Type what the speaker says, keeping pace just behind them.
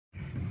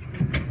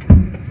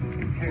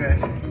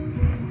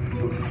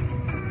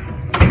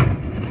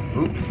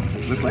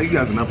you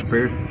guys are not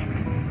prepared.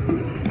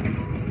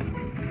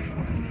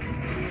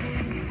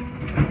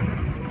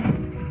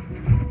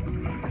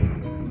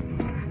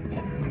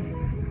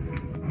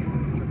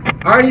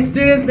 Alrighty,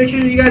 students, make sure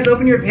that you guys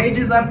open your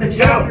pages up to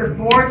chapter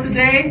 4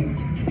 today.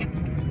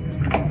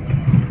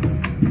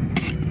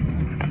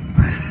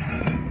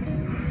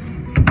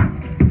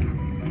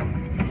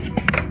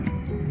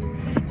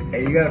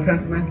 Hey, you got a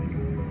pencil, man?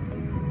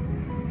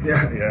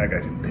 Yeah, I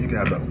got you. You can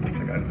have that.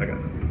 I got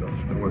it.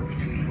 Don't worry.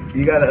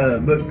 You got a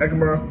book I can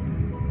borrow?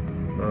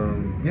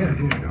 Yeah, I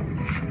got one.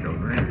 Got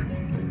one right here.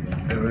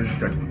 And I just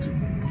got you too.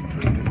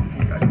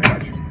 I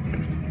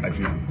got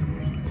you.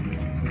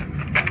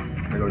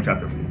 I go to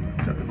chapter 4.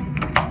 Chapter 4.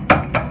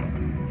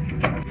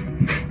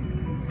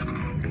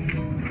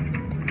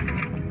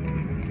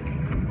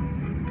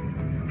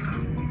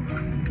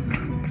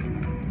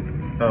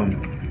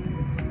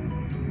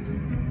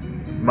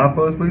 Mouth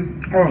closed, please.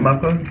 Oh.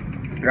 Mouth closed.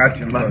 Got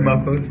you.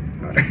 Mouth closed.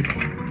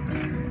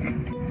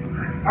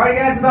 Alright,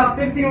 guys, about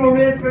 15 more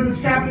minutes for this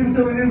chapter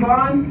until we move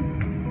on.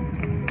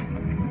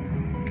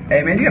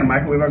 Hey, man, you got a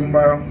microwave I can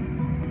borrow?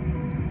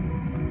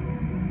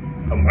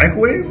 A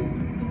microwave?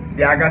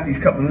 Yeah, I got these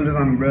cup noodles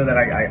on me, bro, that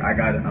I got,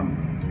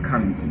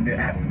 kind of,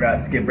 I forgot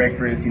to skip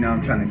breakfast, you know,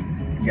 I'm trying to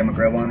get my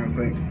grub on real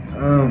quick.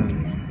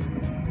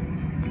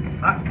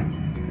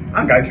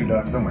 I got you,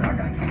 Doc. Don't worry, I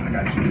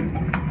got you.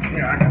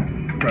 Yeah, I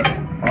got you.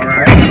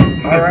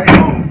 Alright.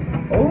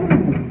 Oh,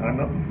 I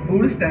know.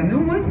 oh, this that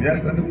new one?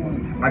 Yes, that's the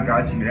one. I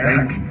got you.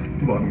 Thank you.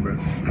 You're welcome, bro.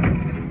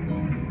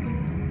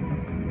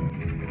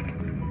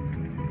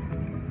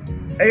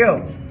 Hey,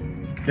 yo.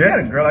 You got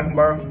a girl I can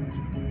borrow?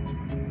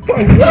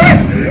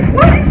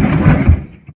 What?